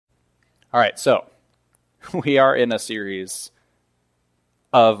All right, so we are in a series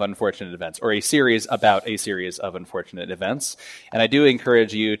of unfortunate events, or a series about a series of unfortunate events. And I do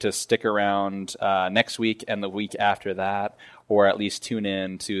encourage you to stick around next week and the week after that, or at least tune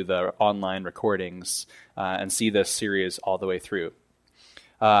in to the online recordings and see this series all the way through.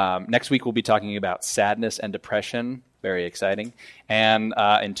 Next week we'll be talking about sadness and depression, very exciting. And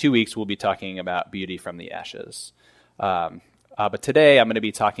in 2 weeks we'll be talking about beauty from the ashes. But today I'm going to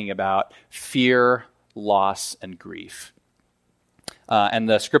be talking about fear, loss, and grief. And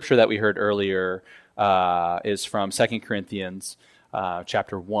the scripture that we heard earlier is from 2 Corinthians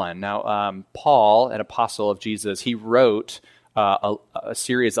chapter 1. Now, Paul, an apostle of Jesus, he wrote a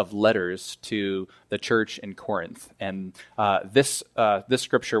series of letters to the church in Corinth. And this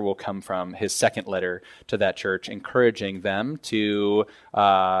scripture will come from his second letter to that church, encouraging them to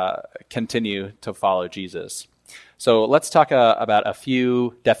continue to follow Jesus. So let's talk about a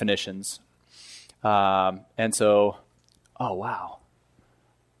few definitions. Oh, wow.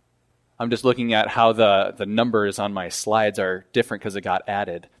 I'm just looking at how the numbers on my slides are different because it got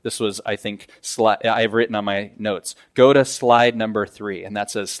added. This was, I think, I've written on my notes, go to slide number 3, and that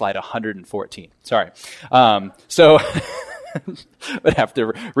says slide 114. Sorry. So I'd have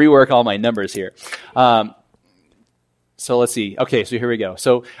to rework all my numbers here. So let's see. Okay, so here we go.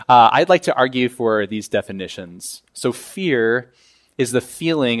 So I'd like to argue for these definitions. So fear is the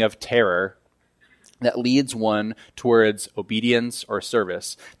feeling of terror that leads one towards obedience or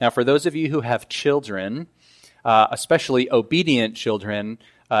service. Now, for those of you who have children, especially obedient children,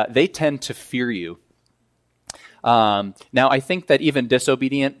 they tend to fear you. Now, I think that even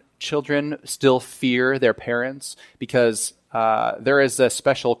disobedient children still fear their parents because there is a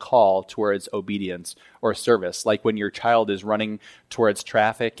special call towards obedience or service, like when your child is running towards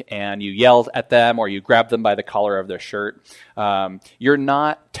traffic and you yell at them or you grab them by the collar of their shirt. You're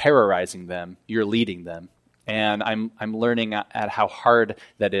not terrorizing them, you're leading them. And I'm learning at how hard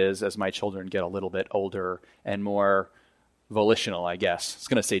that is as my children get a little bit older and more volitional, I guess. I was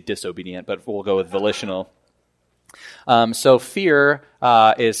going to say disobedient, but we'll go with volitional. So fear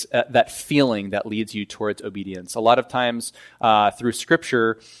is that feeling that leads you towards obedience. A lot of times through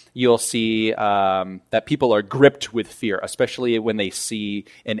Scripture, you'll see that people are gripped with fear, especially when they see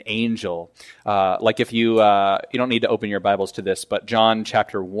an angel. Like if you don't need to open your Bibles to this, but John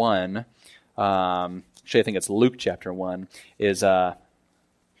chapter 1, actually I think it's Luke chapter 1, is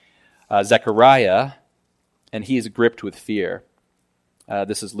Zechariah, and he's gripped with fear.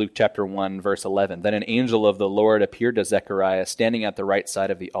 This is Luke chapter 1, verse 11. Then an angel of the Lord appeared to Zechariah, standing at the right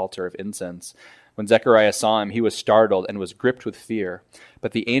side of the altar of incense. When Zechariah saw him, he was startled and was gripped with fear.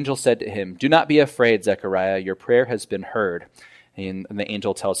 But the angel said to him, "Do not be afraid, Zechariah. Your prayer has been heard." And the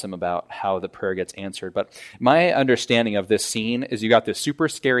angel tells him about how the prayer gets answered. But my understanding of this scene is you got this super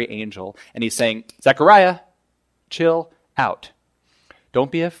scary angel, and he's saying, "Zechariah, chill out.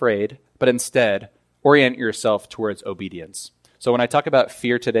 Don't be afraid, but instead orient yourself towards obedience." So when I talk about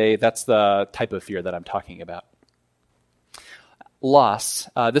fear today, that's the type of fear that I'm talking about. Loss.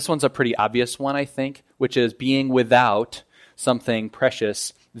 This one's a pretty obvious one, I think, which is being without something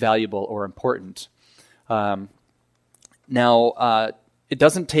precious, valuable, or important. Now, it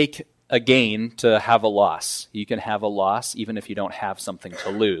doesn't take a gain to have a loss. You can have a loss even if you don't have something to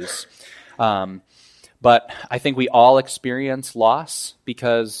lose. But I think we all experience loss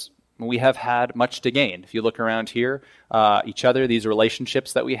because we have had much to gain. If you look around here, each other, these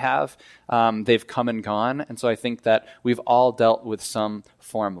relationships that we have, they've come and gone. And so I think that we've all dealt with some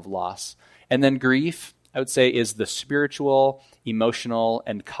form of loss. And then grief, I would say, is the spiritual, emotional,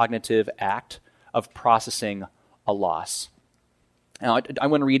 and cognitive act of processing a loss. Now, I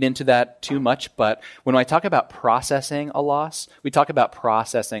wouldn't read into that too much, but when I talk about processing a loss, we talk about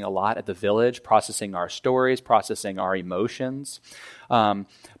processing a lot at the Village, processing our stories, processing our emotions.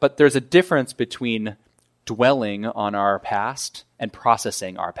 But there's a difference between dwelling on our past and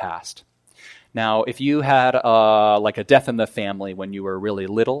processing our past. Now, if you had like a death in the family when you were really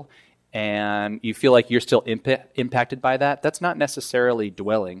little, and you feel like you're still impacted by that, that's not necessarily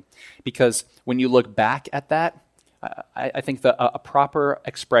dwelling. Because when you look back at that, I think a proper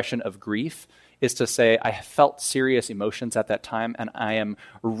expression of grief is to say, I felt serious emotions at that time, and I am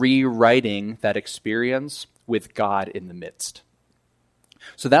rewriting that experience with God in the midst.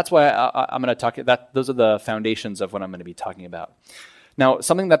 So that's why I'm going to talk. Those are the foundations of what I'm going to be talking about. Now,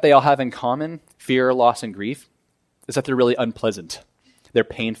 something that they all have in common, fear, loss, and grief, is that they're really unpleasant. They're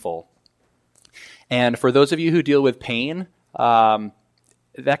painful. And for those of you who deal with pain,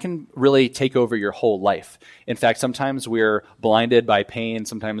 that can really take over your whole life. In fact, sometimes we're blinded by pain.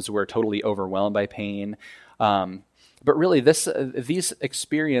 Sometimes we're totally overwhelmed by pain. But really, these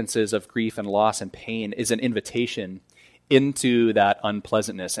experiences of grief and loss and pain is an invitation into that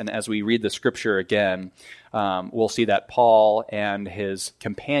unpleasantness. And as we read the scripture again, we'll see that Paul and his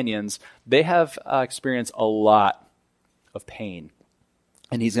companions, they have experienced a lot of pain.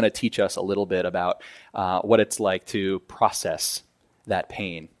 And he's going to teach us a little bit about what it's like to process that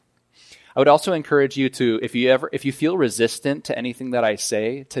pain. I would also encourage you to, if you feel resistant to anything that I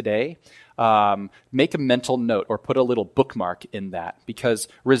say today, make a mental note or put a little bookmark in that, because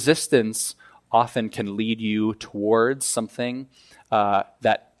resistance often can lead you towards something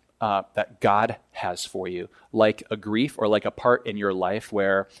that God has for you, like a grief or like a part in your life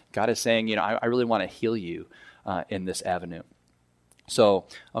where God is saying, I really want to heal you in this avenue. So,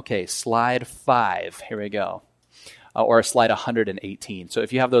 okay, slide 5. Here we go. Or slide 118. So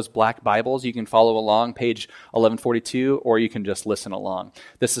if you have those black Bibles, you can follow along, page 1142, or you can just listen along.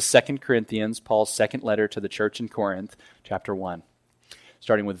 This is 2 Corinthians, Paul's second letter to the church in Corinth, chapter 1.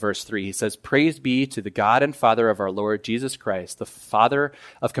 Starting with verse 3, he says, "Praise be to the God and Father of our Lord Jesus Christ, the Father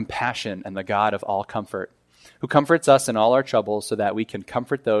of compassion and the God of all comfort, who comforts us in all our troubles so that we can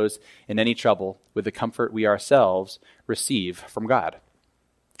comfort those in any trouble with the comfort we ourselves receive from God.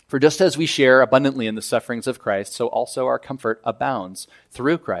 For just as we share abundantly in the sufferings of Christ, so also our comfort abounds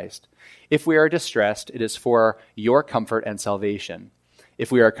through Christ. If we are distressed, it is for your comfort and salvation.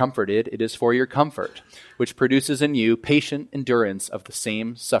 If we are comforted, it is for your comfort, which produces in you patient endurance of the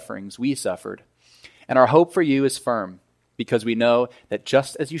same sufferings we suffered. And our hope for you is firm, because we know that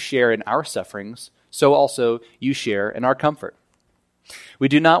just as you share in our sufferings, so also you share in our comfort. We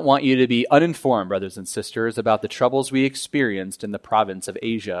do not want you to be uninformed, brothers and sisters, about the troubles we experienced in the province of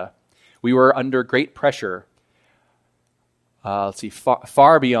Asia. We were under great pressure,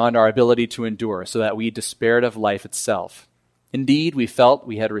 far beyond our ability to endure, so that we despaired of life itself. Indeed, we felt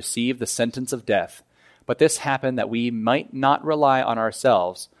we had received the sentence of death, but this happened that we might not rely on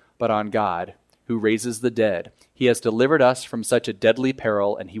ourselves, but on God, who raises the dead. He has delivered us from such a deadly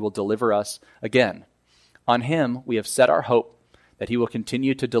peril, and he will deliver us again. On him we have set our hope, that he will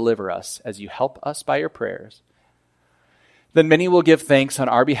continue to deliver us as you help us by your prayers. Then many will give thanks on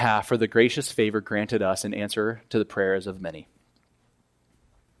our behalf for the gracious favor granted us in answer to the prayers of many."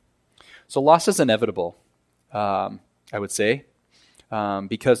 So loss is inevitable, I would say,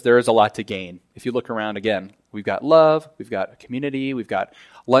 because there is a lot to gain. If you look around again, we've got love, we've got a community, we've got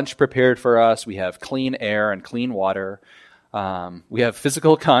lunch prepared for us, we have clean air and clean water, we have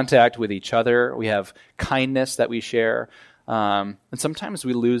physical contact with each other, we have kindness that we share. And sometimes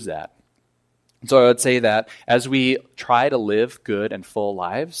we lose that. So I would say that as we try to live good and full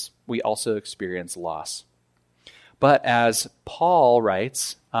lives, we also experience loss. But as Paul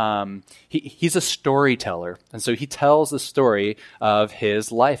writes, he's a storyteller. And so he tells the story of his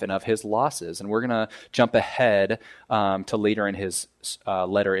life and of his losses. And we're going to jump ahead to later in his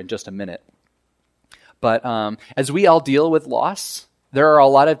letter in just a minute. But as we all deal with loss, there are a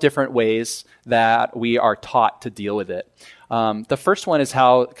lot of different ways that we are taught to deal with it. The first one is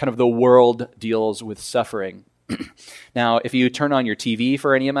how kind of the world deals with suffering. Now, if you turn on your TV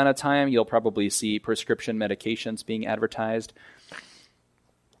for any amount of time, you'll probably see prescription medications being advertised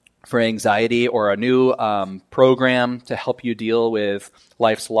for anxiety, or a new program to help you deal with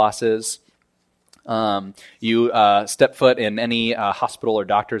life's losses. You step foot in any hospital or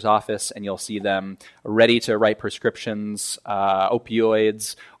doctor's office, and you'll see them ready to write prescriptions,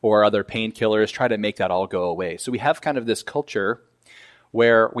 opioids, or other painkillers, try to make that all go away. So we have kind of this culture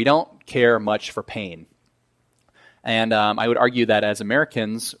where we don't care much for pain. And I would argue that as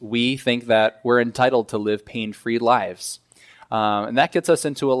Americans, we think that we're entitled to live pain-free lives. And that gets us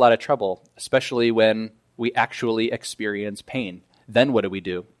into a lot of trouble, especially when we actually experience pain. Then what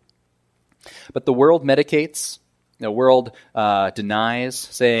do? But the world medicates, the world denies,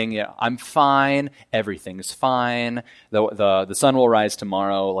 saying, I'm fine, everything's fine, the sun will rise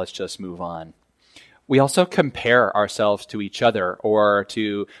tomorrow, let's just move on. We also compare ourselves to each other or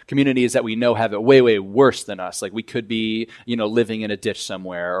to communities that we know have it way, way worse than us. Like we could be, living in a ditch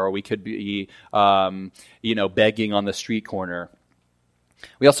somewhere, or we could be, begging on the street corner.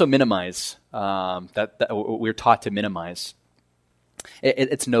 We also minimize, that we're taught to minimize.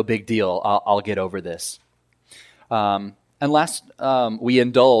 It's no big deal. I'll get over this. And last, we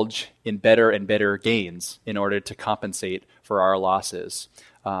indulge in better and better gains in order to compensate for our losses.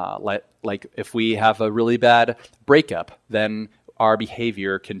 Like if we have a really bad breakup, then our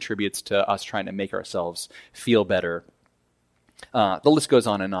behavior contributes to us trying to make ourselves feel better. The list goes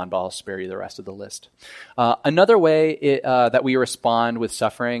on and on, but I'll spare you the rest of the list. Another way that we respond with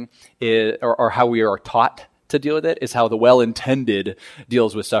suffering is, or how we are taught to deal with it is how the well-intended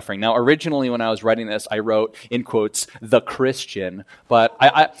deals with suffering. Now, originally when I was writing this, I wrote, in quotes, the Christian. But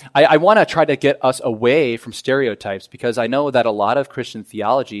I want to try to get us away from stereotypes, because I know that a lot of Christian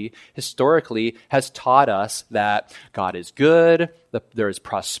theology historically has taught us that God is good, that there is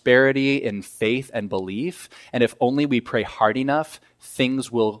prosperity in faith and belief, and if only we pray hard enough,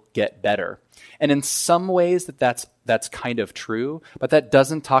 things will get better. And in some ways that's kind of true, but that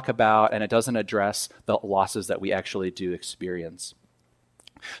doesn't talk about and it doesn't address the losses that we actually do experience.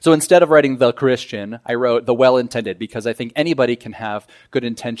 So instead of writing the Christian, I wrote the well-intended, because I think anybody can have good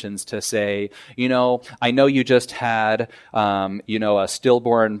intentions to say, I know you just had, a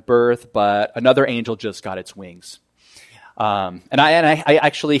stillborn birth, but another angel just got its wings. And I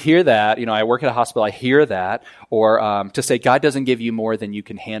actually hear that, I work at a hospital, I hear that, or to say God doesn't give you more than you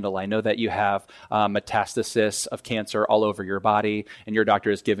can handle. I know that you have metastasis of cancer all over your body, and your doctor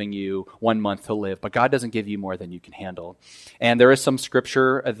is giving you 1 month to live, but God doesn't give you more than you can handle. And there is some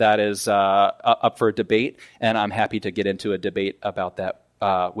scripture that is up for debate, and I'm happy to get into a debate about that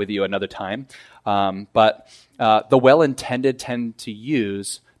with you another time. But the well-intended tend to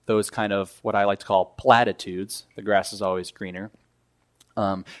use those kind of what I like to call platitudes, the grass is always greener,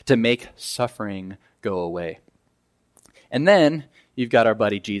 to make suffering go away. And then you've got our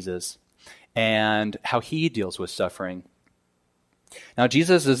buddy Jesus and how he deals with suffering. Now,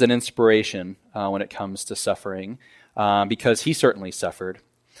 Jesus is an inspiration when it comes to suffering because he certainly suffered.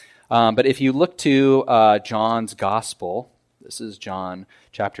 But if you look to John's Gospel, this is John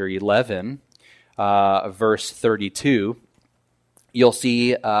chapter 11, verse 32, you'll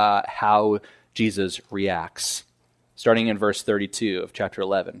see how Jesus reacts. Starting in verse 32 of chapter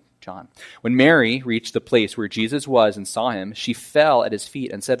 11, John. When Mary reached the place where Jesus was and saw him, she fell at his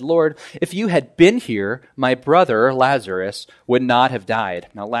feet and said, "Lord, if you had been here, my brother Lazarus would not have died."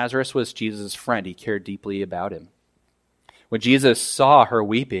 Now, Lazarus was Jesus' friend. He cared deeply about him. When Jesus saw her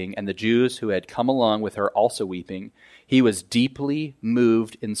weeping, and the Jews who had come along with her also weeping, he was deeply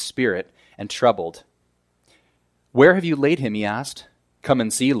moved in spirit and troubled. "Where have you laid him?" he asked. "Come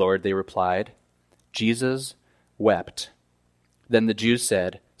and see, Lord," they replied. Jesus wept. Then the Jews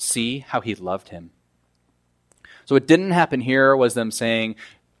said, "See how he loved him." So what didn't happen here was them saying,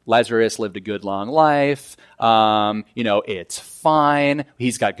 Lazarus lived a good long life, it's fine,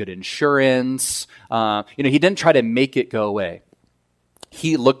 he's got good insurance. He didn't try to make it go away.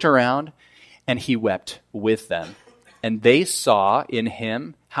 He looked around and he wept with them. And they saw in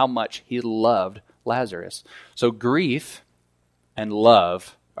him how much he loved Lazarus. So grief and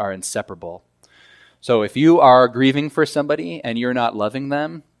love are inseparable. So if you are grieving for somebody and you're not loving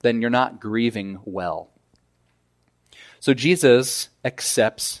them, then you're not grieving well. So Jesus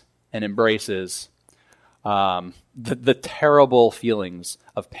accepts and embraces the terrible feelings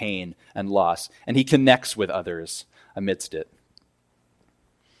of pain and loss, and he connects with others amidst it.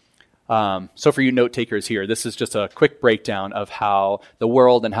 So for you note takers here, this is just a quick breakdown of how the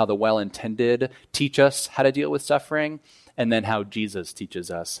world and how the well-intended teach us how to deal with suffering, and then how Jesus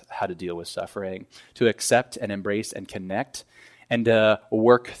teaches us how to deal with suffering, to accept and embrace and connect, and to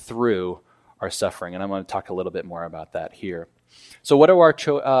work through our suffering. And I'm going to talk a little bit more about that here. So what are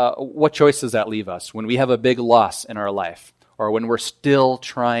what choices does that leave us when we have a big loss in our life, or when we're still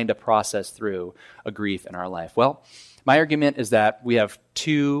trying to process through a grief in our life? Well, my argument is that we have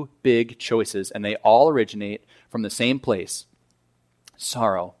two big choices, and they all originate from the same place: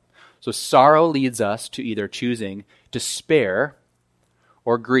 sorrow. So sorrow leads us to either choosing despair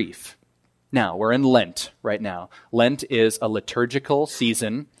or grief. Now, we're in Lent right now. Lent is a liturgical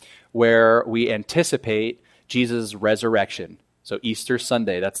season where we anticipate Jesus' resurrection. So Easter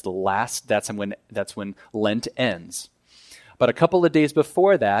Sunday, that's when Lent ends. But a couple of days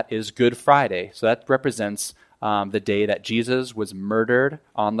before that is Good Friday. So that represents the day that Jesus was murdered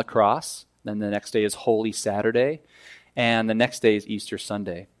on the cross. Then the next day is Holy Saturday. And the next day is Easter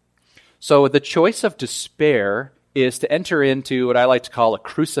Sunday. So the choice of despair is to enter into what I like to call a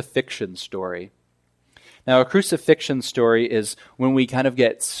crucifixion story. Now, a crucifixion story is when we kind of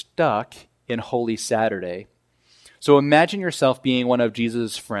get stuck in Holy Saturday. So imagine yourself being one of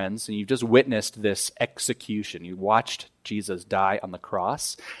Jesus' friends, and you've just witnessed this execution. You watched Jesus die on the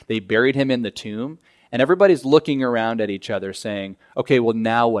cross. They buried him in the tomb, and everybody's looking around at each other saying, okay, well,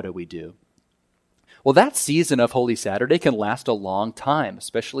 now what do we do? Well, that season of Holy Saturday can last a long time,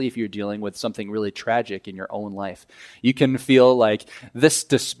 especially if you're dealing with something really tragic in your own life. You can feel like this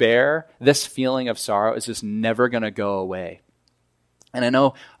despair, this feeling of sorrow is just never going to go away. And I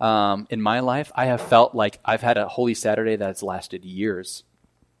know in my life, I have felt like I've had a Holy Saturday that's lasted years.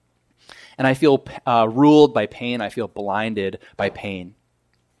 And I feel ruled by pain. I feel blinded by pain.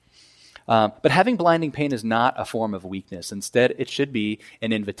 But having blinding pain is not a form of weakness. Instead, it should be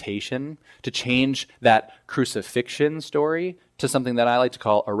an invitation to change that crucifixion story to something that I like to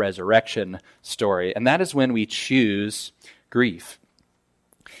call a resurrection story. And that is when we choose grief.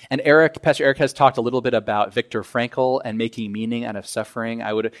 And Pastor Eric has talked a little bit about Viktor Frankl and making meaning out of suffering.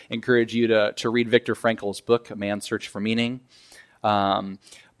 I would encourage you to read Viktor Frankl's book, A Man's Search for Meaning.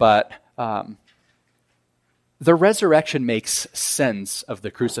 The resurrection makes sense of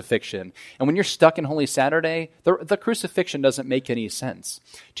the crucifixion. And when you're stuck in Holy Saturday, the crucifixion doesn't make any sense.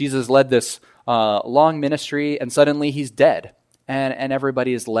 Jesus led this long ministry, and suddenly he's dead, and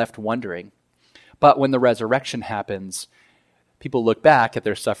everybody is left wondering. But when the resurrection happens, people look back at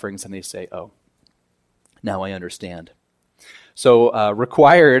their sufferings and they say, oh, now I understand. So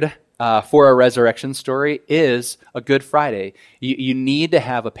required for a resurrection story is a Good Friday. You need to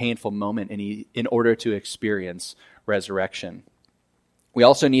have a painful moment in order to experience resurrection. We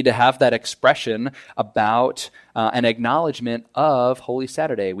also need to have that expression about an acknowledgement of Holy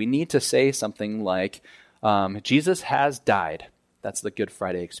Saturday. We need to say something like, Jesus has died. That's the Good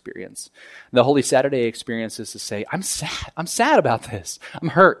Friday experience. The Holy Saturday experience is to say, I'm sad. I'm sad about this. I'm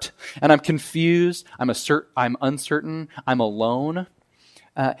hurt. And I'm confused. I'm uncertain. I'm alone.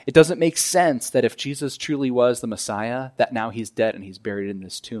 It doesn't make sense that if Jesus truly was the Messiah, that now he's dead and he's buried in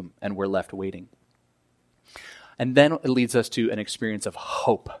this tomb and we're left waiting. And then it leads us to an experience of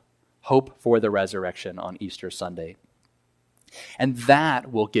hope for the resurrection on Easter Sunday. And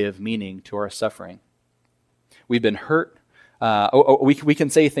that will give meaning to our suffering. We've been hurt. We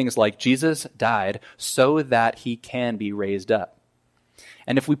can say things like, Jesus died so that he can be raised up.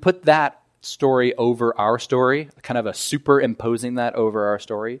 And if we put that story over our story, kind of a superimposing that over our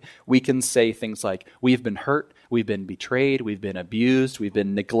story, we can say things like, we've been hurt, we've been betrayed, we've been abused, we've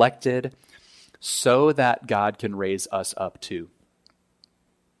been neglected, so that God can raise us up too.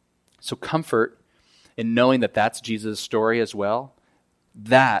 So comfort in knowing that that's Jesus' story as well,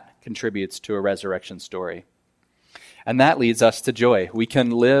 that contributes to a resurrection story. And that leads us to joy. We can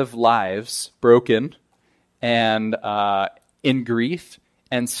live lives broken and in grief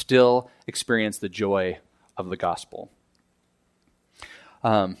and still experience the joy of the gospel.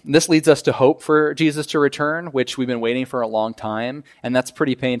 This leads us to hope for Jesus to return, which we've been waiting for a long time, and that's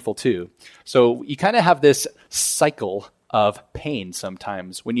pretty painful too. So you kind of have this cycle of pain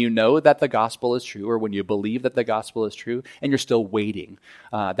sometimes when you know that the gospel is true or when you believe that the gospel is true and you're still waiting.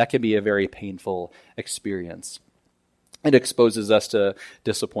 That can be a very painful experience. It exposes us to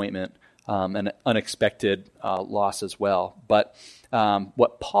disappointment and unexpected loss as well. But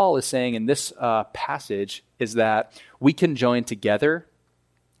what Paul is saying in this passage is that we can join together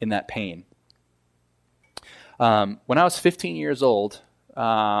in that pain. When I was 15 years old,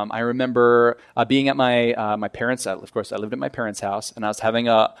 I remember being at my parents' house. Of course, I lived at my parents' house, and I was having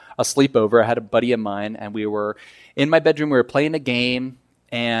a sleepover. I had a buddy of mine, and we were in my bedroom. We were playing a game,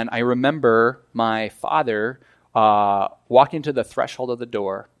 and I remember my father walking to the threshold of the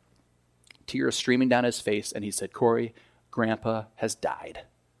door, tears streaming down his face, and he said, "Corey, Grandpa has died."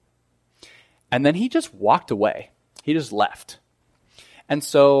 And then he just walked away. He just left. And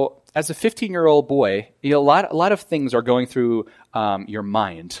so as a 15-year-old boy, a lot of things are going through your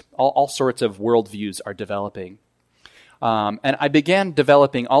mind. All sorts of worldviews are developing. And I began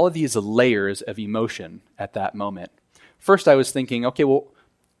developing all of these layers of emotion at that moment. First, I was thinking, okay, well,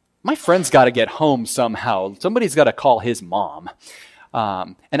 my friend's got to get home somehow. Somebody's got to call his mom.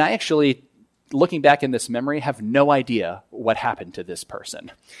 And I actually, looking back in this memory, have no idea what happened to this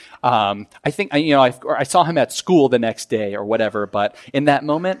person. I think, I saw him at school the next day or whatever, but in that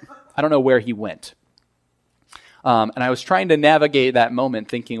moment, I don't know where he went. And I was trying to navigate that moment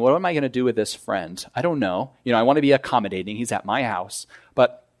thinking, what am I going to do with this friend? I don't know. I want to be accommodating. He's at my house,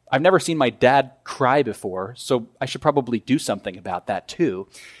 but I've never seen my dad cry before, so I should probably do something about that too.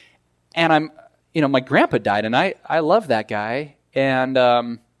 And my grandpa died, and I love that guy, and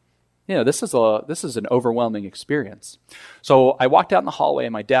this is an overwhelming experience. So I walked out in the hallway,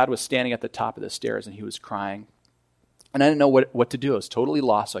 and my dad was standing at the top of the stairs, and he was crying. And I didn't know what to do. I was totally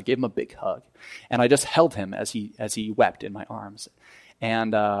lost, so I gave him a big hug. And I just held him as he wept in my arms.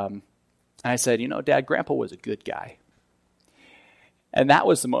 And I said, Dad, Grandpa was a good guy. And that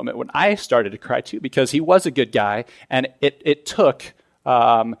was the moment when I started to cry too, because he was a good guy, and it took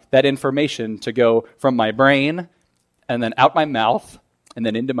that information to go from my brain and then out my mouth and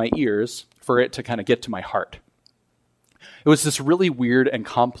then into my ears for it to kind of get to my heart. It was this really weird and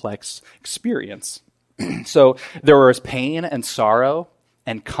complex experience. So there was pain and sorrow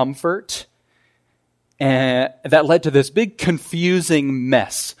and comfort, and that led to this big confusing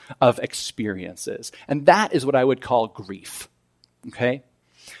mess of experiences. And that is what I would call grief. Okay?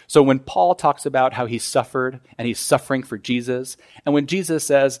 So when Paul talks about how he suffered and he's suffering for Jesus, and when Jesus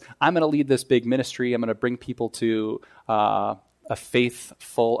says, I'm going to lead this big ministry, I'm going to bring people to a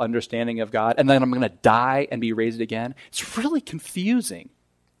faithful understanding of God, and then I'm going to die and be raised again, it's really confusing.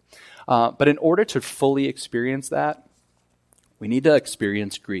 But in order to fully experience that, we need to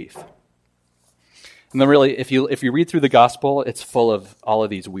experience grief. And then really, if you read through the gospel, it's full of all of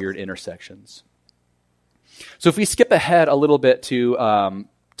these weird intersections. So if we skip ahead a little bit to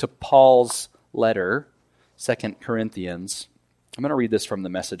Paul's letter, 2 Corinthians, I'm going to read this from the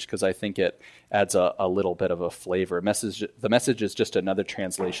Message because I think it adds a little bit of a flavor. The Message is just another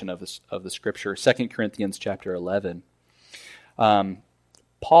translation of the scripture. 2 Corinthians chapter 11.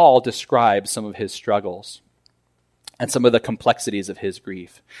 Paul describes some of his struggles and some of the complexities of his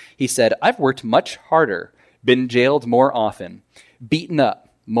grief. He said, I've worked much harder, been jailed more often, beaten up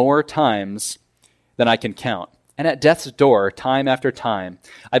more times than I can count, and at death's door time after time.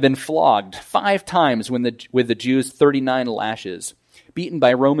 I've been flogged 5 times with the Jews' 39 lashes, beaten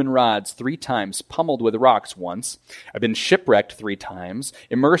by Roman rods 3 times, pummeled with rocks once. I've been shipwrecked 3 times,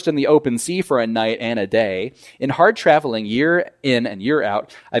 immersed in the open sea for a night and a day. In hard traveling year in and year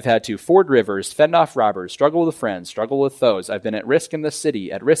out, I've had to ford rivers, fend off robbers, struggle with friends, struggle with foes. I've been at risk in the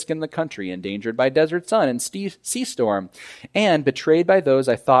city, at risk in the country, endangered by desert sun and sea storm, and betrayed by those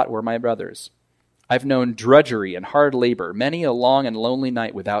I thought were my brothers. I've known drudgery and hard labor, many a long and lonely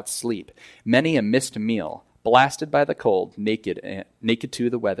night without sleep, many a missed meal, blasted by the cold, naked to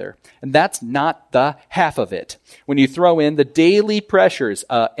the weather. And that's not the half of it. When you throw in the daily pressures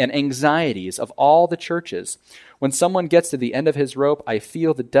and anxieties of all the churches, when someone gets to the end of his rope, I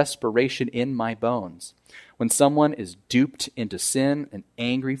feel the desperation in my bones. When someone is duped into sin, an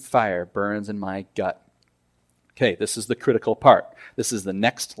angry fire burns in my gut. Okay, this is the critical part. This is the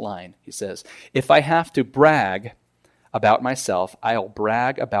next line. He says, if I have to brag about myself, I'll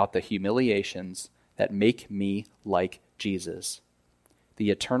brag about the humiliations that make me like Jesus. The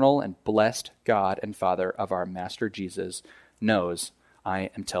eternal and blessed God and Father of our Master Jesus knows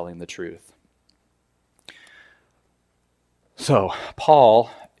I am telling the truth. So, Paul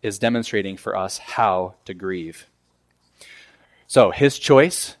is demonstrating for us how to grieve. So, his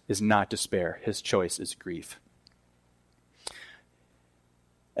choice is not despair. His choice is grief.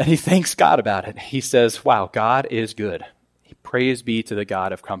 And he thanks God about it. He says, wow, God is good. Praise be to the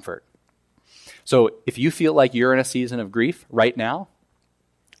God of comfort. So if you feel like you're in a season of grief right now,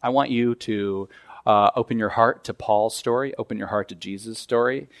 I want you to open your heart to Paul's story, open your heart to Jesus'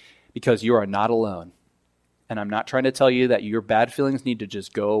 story, because you are not alone. And I'm not trying to tell you that your bad feelings need to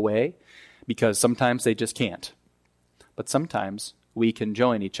just go away, because sometimes they just can't. But sometimes we can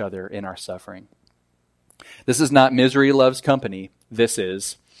join each other in our suffering. This is not misery loves company. This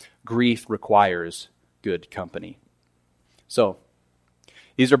is grief requires good company. So,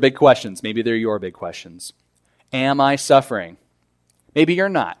 these are big questions. Maybe they're your big questions. Am I suffering? Maybe you're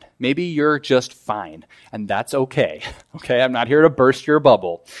not. Maybe you're just fine, and that's okay. Okay, I'm not here to burst your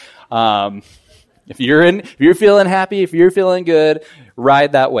bubble. If you're feeling happy, if you're feeling good,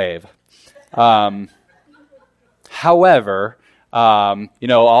 ride that wave. However,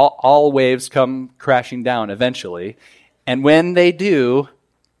 all waves come crashing down eventually, and when they do,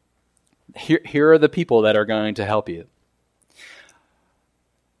 here are the people that are going to help you.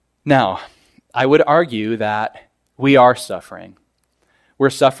 Now, I would argue that we are suffering. We're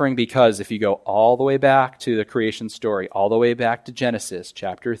suffering because if you go all the way back to the creation story, all the way back to Genesis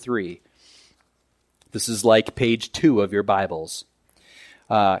chapter 3, this is like page 2 of your Bibles.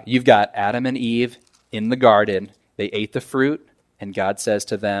 You've got Adam and Eve in the garden. They ate the fruit, and God says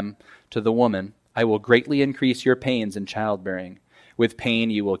to them, to the woman, I will greatly increase your pains in childbearing. With pain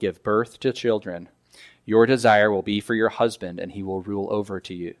you will give birth to children. Your desire will be for your husband, and he will rule over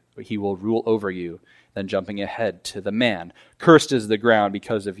you. He will rule over you. Then jumping ahead to the man, cursed is the ground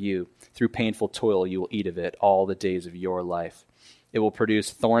because of you. Through painful toil you will eat of it all the days of your life. It will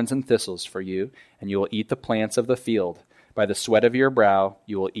produce thorns and thistles for you, and you will eat the plants of the field. By the sweat of your brow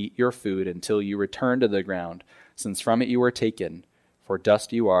you will eat your food until you return to the ground, since from it you were taken. For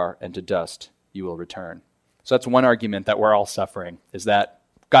dust you are, and to dust you will return. So that's one argument that we're all suffering, is that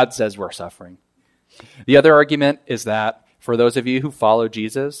God says we're suffering. The other argument is that for those of you who follow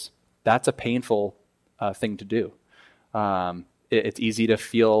Jesus, that's a painful thing to do. It's easy to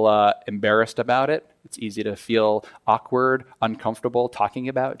feel embarrassed about it. It's easy to feel awkward, uncomfortable talking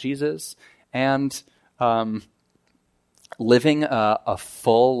about Jesus. And living a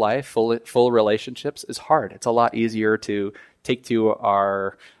full life, full relationships is hard. It's a lot easier to take to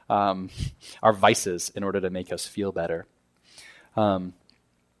our vices in order to make us feel better.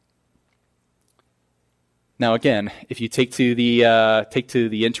 Now, again, if you take to the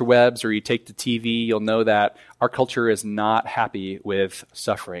interwebs or you take to TV, you'll know that our culture is not happy with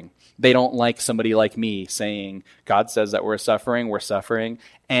suffering. They don't like somebody like me saying, God says that we're suffering,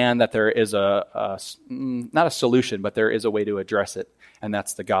 and that there is not a solution, but there is a way to address it, and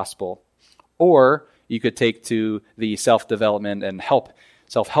that's the gospel. Or you could take to the self-development and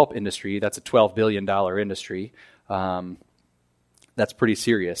self-help industry. That's a $12 billion industry. That's pretty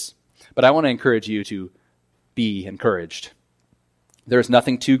serious. But I want to encourage you to be encouraged. There's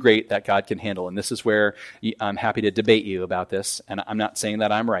nothing too great that God can handle, and this is where I'm happy to debate you about this, and I'm not saying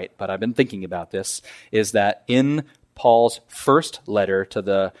that I'm right, but I've been thinking about this, is that in Paul's first letter to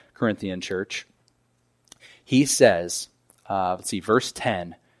the Corinthian church, he says, verse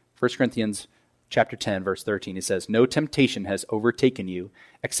 10, 1 Corinthians chapter 10, verse 13, he says, "No temptation has overtaken you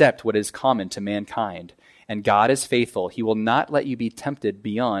except what is common to mankind, and God is faithful. He will not let you be tempted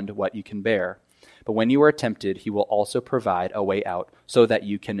beyond what you can bear. But when you are tempted, he will also provide a way out so that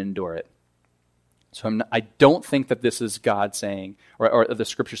you can endure it." So I don't think that this is God saying, or the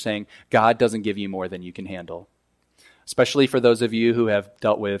scripture saying, God doesn't give you more than you can handle. Especially for those of you who have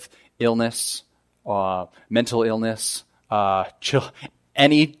dealt with illness, mental illness,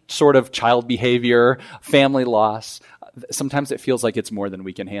 any sort of child behavior, family loss. Sometimes it feels like it's more than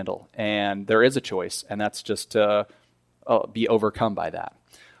we can handle. And there is a choice, and that's just to be overcome by that.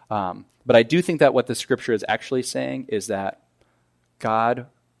 But I do think that what the scripture is actually saying is that God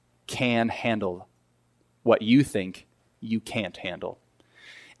can handle what you think you can't handle.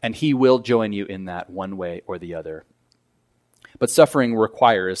 And he will join you in that one way or the other. But suffering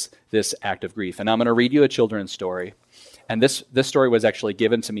requires this act of grief. And I'm going to read you a children's story. And this story was actually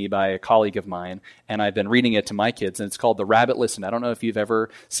given to me by a colleague of mine, and I've been reading it to my kids, and it's called The Rabbit Listened. I don't know if you've ever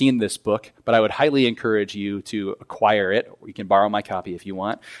seen this book, but I would highly encourage you to acquire it. You can borrow my copy if you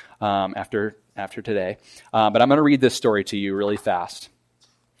want after today. But I'm going to read this story to you really fast.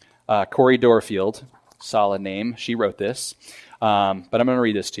 Corey Dorfield, solid name, she wrote this, but I'm going to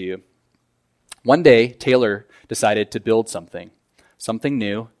read this to you. One day, Taylor decided to build something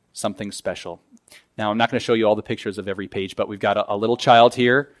new, something special. Now, I'm not going to show you all the pictures of every page, but we've got a little child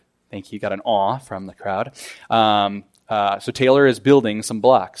here. Thank you. Got an awe from the crowd. So Taylor is building some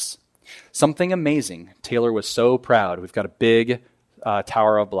blocks. Something amazing. Taylor was so proud. We've got a big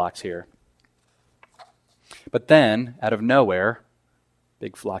tower of blocks here. But then, out of nowhere,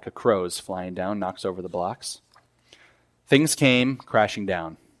 big flock of crows flying down, knocks over the blocks. Things came crashing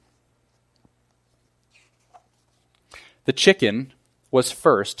down. The chicken was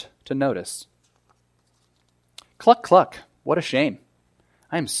first to notice. Cluck, cluck. What a shame.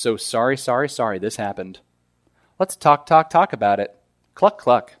 I am so sorry this happened. Let's talk about it. Cluck,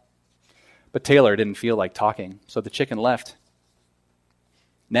 cluck. But Taylor didn't feel like talking, so the chicken left.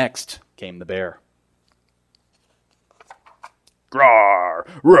 Next came the bear. Grawr,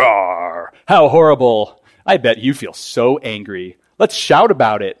 roar, how horrible. I bet you feel so angry. Let's shout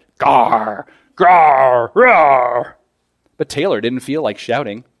about it. Grawr, grawr, roar. But Taylor didn't feel like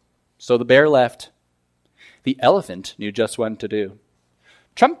shouting, so the bear left. The elephant knew just what to do.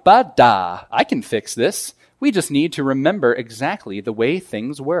 Trumpa-da, I can fix this. We just need to remember exactly the way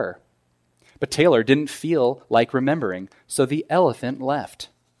things were. But Taylor didn't feel like remembering, so the elephant left.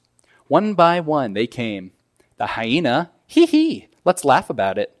 One by one they came. The hyena, hee-hee, let's laugh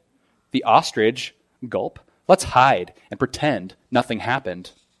about it. The ostrich, gulp, let's hide and pretend nothing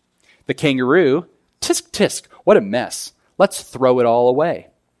happened. The kangaroo, tisk tisk, what a mess. Let's throw it all away.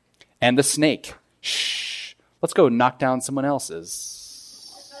 And the snake, shh. Let's go knock down someone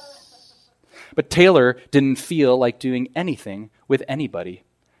else's. But Taylor didn't feel like doing anything with anybody.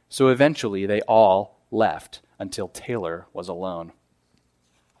 So eventually they all left until Taylor was alone.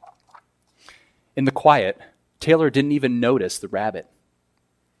 In the quiet, Taylor didn't even notice the rabbit.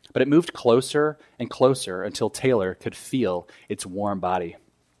 But it moved closer and closer until Taylor could feel its warm body.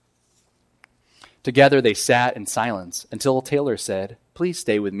 Together they sat in silence until Taylor said, "Please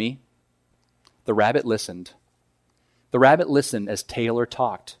stay with me." The rabbit listened. The rabbit listened as Taylor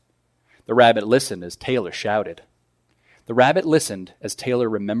talked. The rabbit listened as Taylor shouted. The rabbit listened as Taylor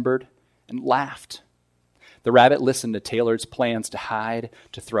remembered and laughed. The rabbit listened to Taylor's plans to hide,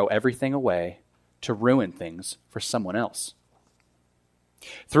 to throw everything away, to ruin things for someone else.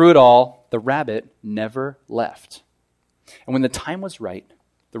 Through it all, the rabbit never left. And when the time was right,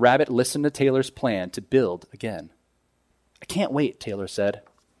 the rabbit listened to Taylor's plan to build again. "I can't wait," Taylor said.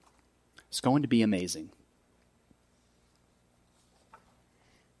 "It's going to be amazing."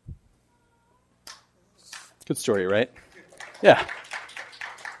 Good story, right? Yeah.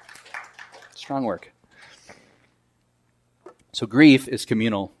 Strong work. So grief is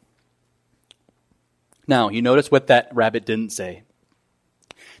communal. Now, you notice what that rabbit didn't say.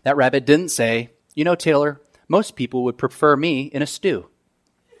 That rabbit didn't say, Taylor, most people would prefer me in a stew.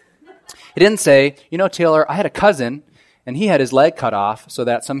 It didn't say, Taylor, I had a cousin, and he had his leg cut off so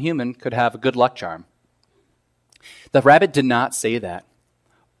that some human could have a good luck charm. The rabbit did not say that,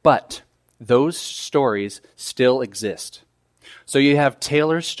 but those stories still exist. So you have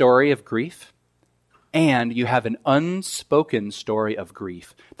Taylor's story of grief, and you have an unspoken story of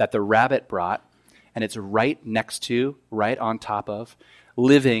grief that the rabbit brought, and it's right next to, right on top of,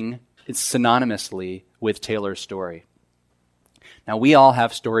 living synonymously with Taylor's story. Now, we all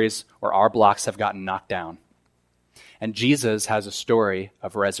have stories where our blocks have gotten knocked down. And Jesus has a story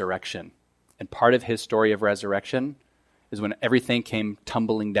of resurrection. And part of his story of resurrection is when everything came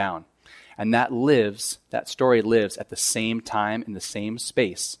tumbling down. And that story lives at the same time in the same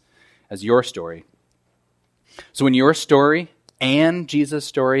space as your story. So when your story and Jesus'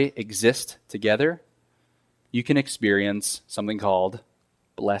 story exist together, you can experience something called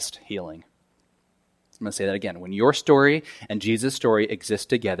blessed healing. I'm going to say that again. When your story and Jesus' story exist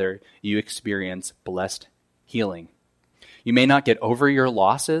together, you experience blessed healing. You may not get over your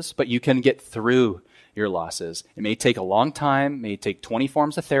losses, but you can get through your losses. It may take a long time. It may take 20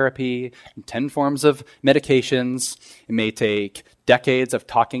 forms of therapy, 10 forms of medications. It may take decades of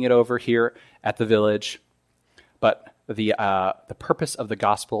talking it over here at the village. But the purpose of the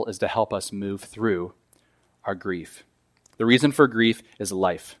gospel is to help us move through our grief. The reason for grief is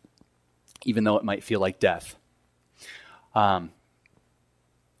life, even though it might feel like death. We're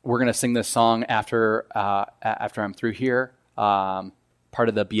going to sing this song after I'm through here, part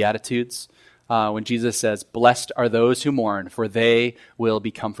of the Beatitudes, when Jesus says, "Blessed are those who mourn, for they will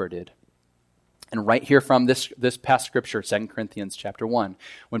be comforted." And right here from this past scripture, 2 Corinthians chapter 1,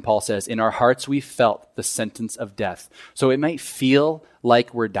 when Paul says, "In our hearts we felt the sentence of death." So it might feel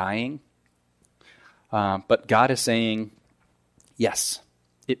like we're dying, but God is saying, yes,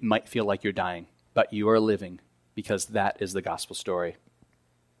 it might feel like you're dying, but you are living, because that is the gospel story.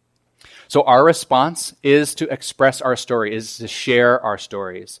 So our response is to express our story, is to share our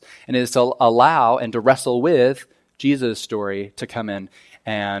stories, and is to allow and to wrestle with Jesus' story to come in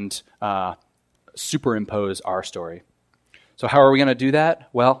and superimpose our story. So how are we going to do that?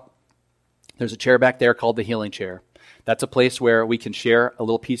 Well, there's a chair back there called the healing chair. That's a place where we can share a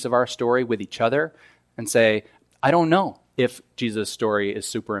little piece of our story with each other and say, I don't know if Jesus' story is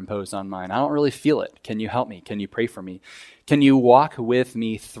superimposed on mine. I don't really feel it. Can you help me? Can you pray for me? Can you walk with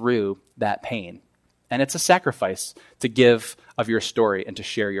me through that pain? And it's a sacrifice to give of your story and to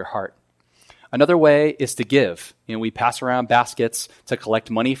share your heart. Another way is to give. We pass around baskets to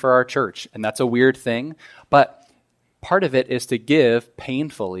collect money for our church, and that's a weird thing, but part of it is to give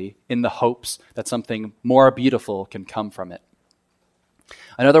painfully in the hopes that something more beautiful can come from it.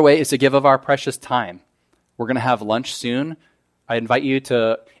 Another way is to give of our precious time. We're going to have lunch soon. I invite you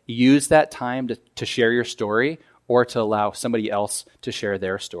to use that time to share your story or to allow somebody else to share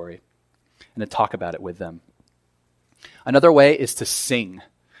their story and to talk about it with them. Another way is to sing.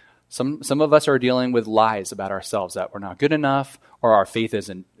 Some of us are dealing with lies about ourselves, that we're not good enough, or our faith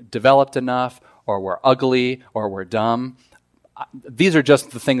isn't developed enough, or we're ugly, or we're dumb. These are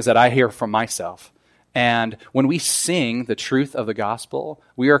just the things that I hear from myself. And when we sing the truth of the gospel,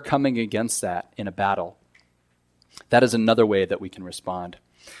 we are coming against that in a battle. That is another way that we can respond.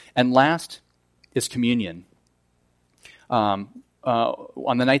 And last is communion. On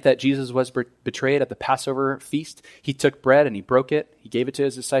the night that Jesus was betrayed at the Passover feast, he took bread and he broke it. He gave it to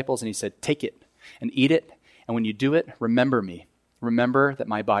his disciples and he said, "Take it and eat it. And when you do it, remember me. Remember that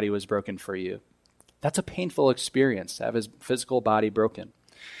my body was broken for you." That's a painful experience, to have his physical body broken.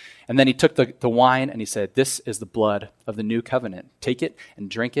 And then he took the wine and he said, "This is the blood of the new covenant. Take it and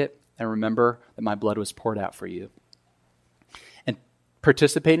drink it and remember that my blood was poured out for you." And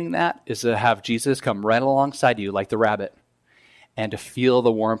participating in that is to have Jesus come right alongside you like the rabbit, and to feel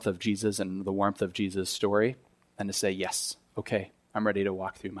the warmth of Jesus and the warmth of Jesus' story, and to say, yes, okay, I'm ready to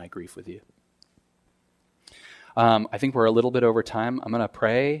walk through my grief with you. I think we're a little bit over time. I'm going to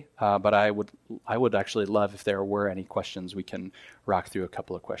pray, but I would actually love if there were any questions. We can rock through a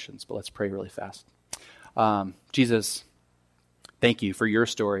couple of questions, but let's pray really fast. Jesus, thank you for your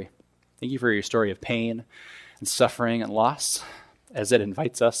story. Thank you for your story of pain and suffering and loss as it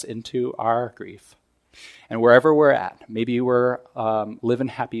invites us into our grief. And wherever we're at, maybe we're living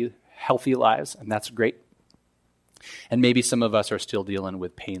happy, healthy lives, and that's great. And maybe some of us are still dealing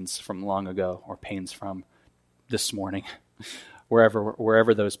with pains from long ago or pains from this morning.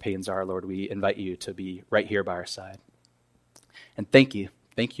 Wherever those pains are, Lord, we invite you to be right here by our side. And thank you.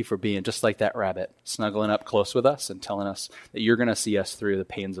 Thank you for being just like that rabbit, snuggling up close with us and telling us that you're going to see us through the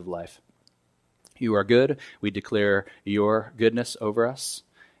pains of life. You are good. We declare your goodness over us,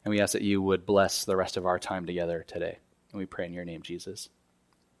 and we ask that you would bless the rest of our time together today. And we pray in your name, Jesus.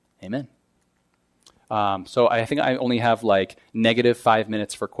 Amen. So I think I only have like negative 5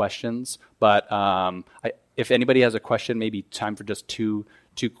 minutes for questions, but if anybody has a question, maybe time for just two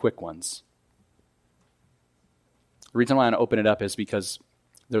quick ones. The reason why I want to open it up is because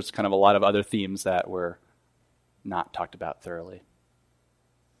there's kind of a lot of other themes that were not talked about thoroughly.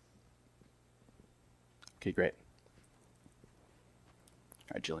 Okay, great.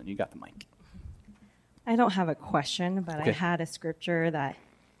 All right, Jillian, you got the mic. I don't have a question, but Okay. I had a scripture that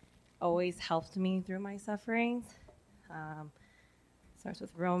always helped me through my sufferings. Starts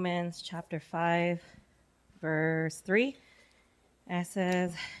with Romans chapter 5, verse 3. And it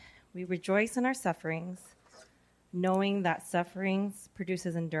says, we rejoice in our sufferings, knowing that sufferings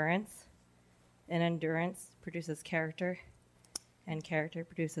produces endurance, and endurance produces character, and character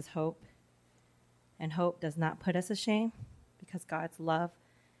produces hope. And hope does not put us to shame, because God's love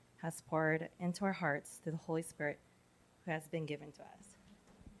has poured into our hearts through the Holy Spirit who has been given to us.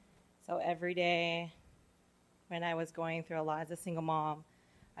 So every day when I was going through a lot as a single mom,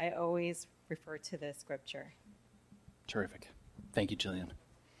 I always refer to this scripture. Terrific. Thank you, Jillian.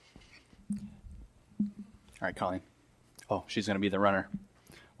 All right, Colleen. Oh, she's going to be the runner.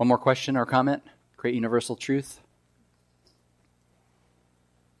 One more question or comment? Great universal truth.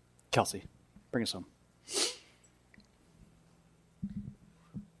 Kelsey, bring us home.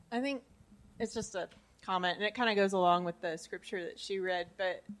 I think it's just a comment, and it kind of goes along with the scripture that she read.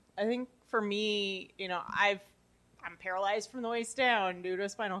 But I think for me, I'm paralyzed from the waist down due to a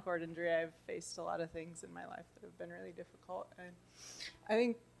spinal cord injury. I've faced a lot of things in my life that have been really difficult, and I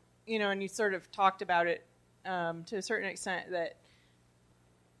think and you sort of talked about it to a certain extent, that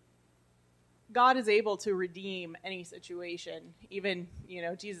God is able to redeem any situation, even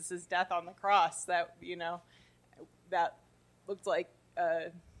Jesus' death on the cross. That that looked like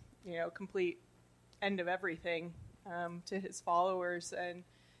complete end of everything to his followers, and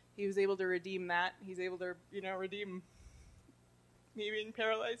he was able to redeem that. He's able to redeem me being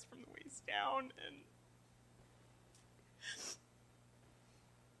paralyzed from the waist down. And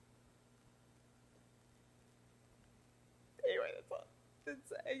anyway, that's all.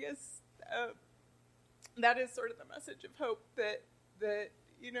 I guess that is sort of the message of hope, that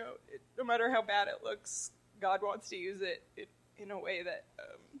no matter how bad it looks, God wants to use it in a way that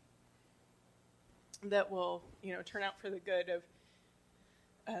that will turn out for the good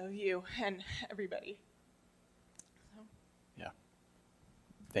of you and everybody. So. Yeah.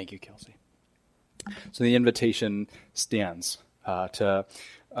 Thank you, Kelsey. So the invitation stands to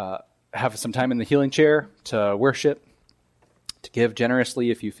have some time in the healing chair, to worship, to give generously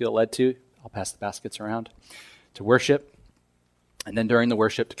if you feel led to. I'll pass the baskets around. To worship, and then during the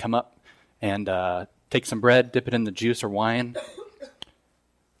worship to come up and take some bread, dip it in the juice or wine,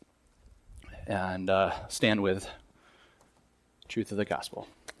 and stand with truth of the gospel.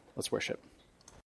 Let's worship.